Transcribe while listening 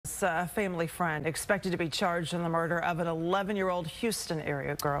It's a family friend expected to be charged in the murder of an 11-year-old Houston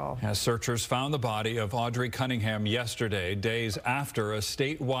area girl. As searchers found the body of Audrii Cunningham yesterday, days after a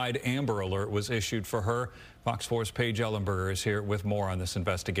statewide Amber Alert was issued for her. Fox 4's Paige Ellenberger is here with more on this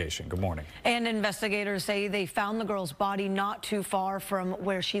investigation. Good morning. And investigators say they found the girl's body not too far from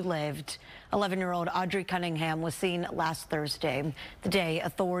where she lived. 11-year-old Audrii Cunningham was seen last Thursday, the day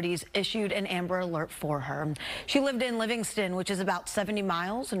authorities issued an Amber Alert for her. She lived in Livingston, which is about 70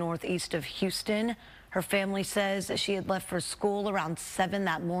 miles northeast of Houston. Her family says she had left for school around 7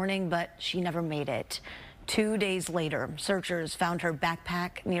 that morning, but she never made it. 2 days later, searchers found her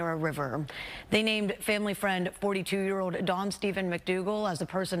backpack near a river. They named family friend 42-year-old Don Stephen McDougal as a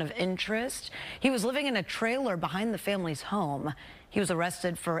person of interest. He was living in a trailer behind the family's home. He was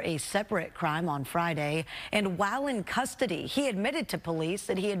arrested for a separate crime on Friday, and while in custody, he admitted to police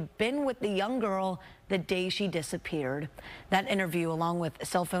that he had been with the young girl the day she disappeared. That interview, along with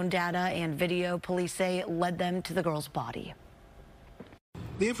cell phone data and video, police say led them to the girl's body.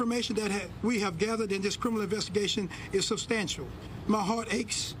 The information that we have gathered in this criminal investigation is substantial. My heart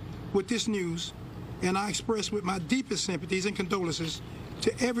aches with this news, and I express with my deepest sympathies and condolences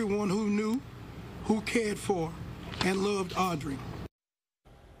to everyone who knew, who cared for, and loved Audrii.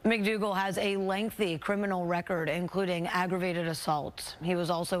 McDougal has a lengthy criminal record, including aggravated assault. He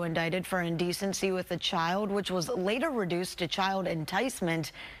was also indicted for indecency with a child, which was later reduced to child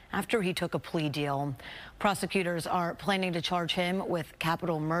enticement after he took a plea deal. Prosecutors are planning to charge him with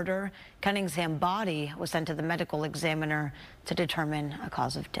capital murder. Cunningham's body was sent to the medical examiner to determine a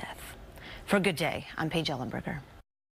cause of death. For Good Day, I'm Paige Ellenberger.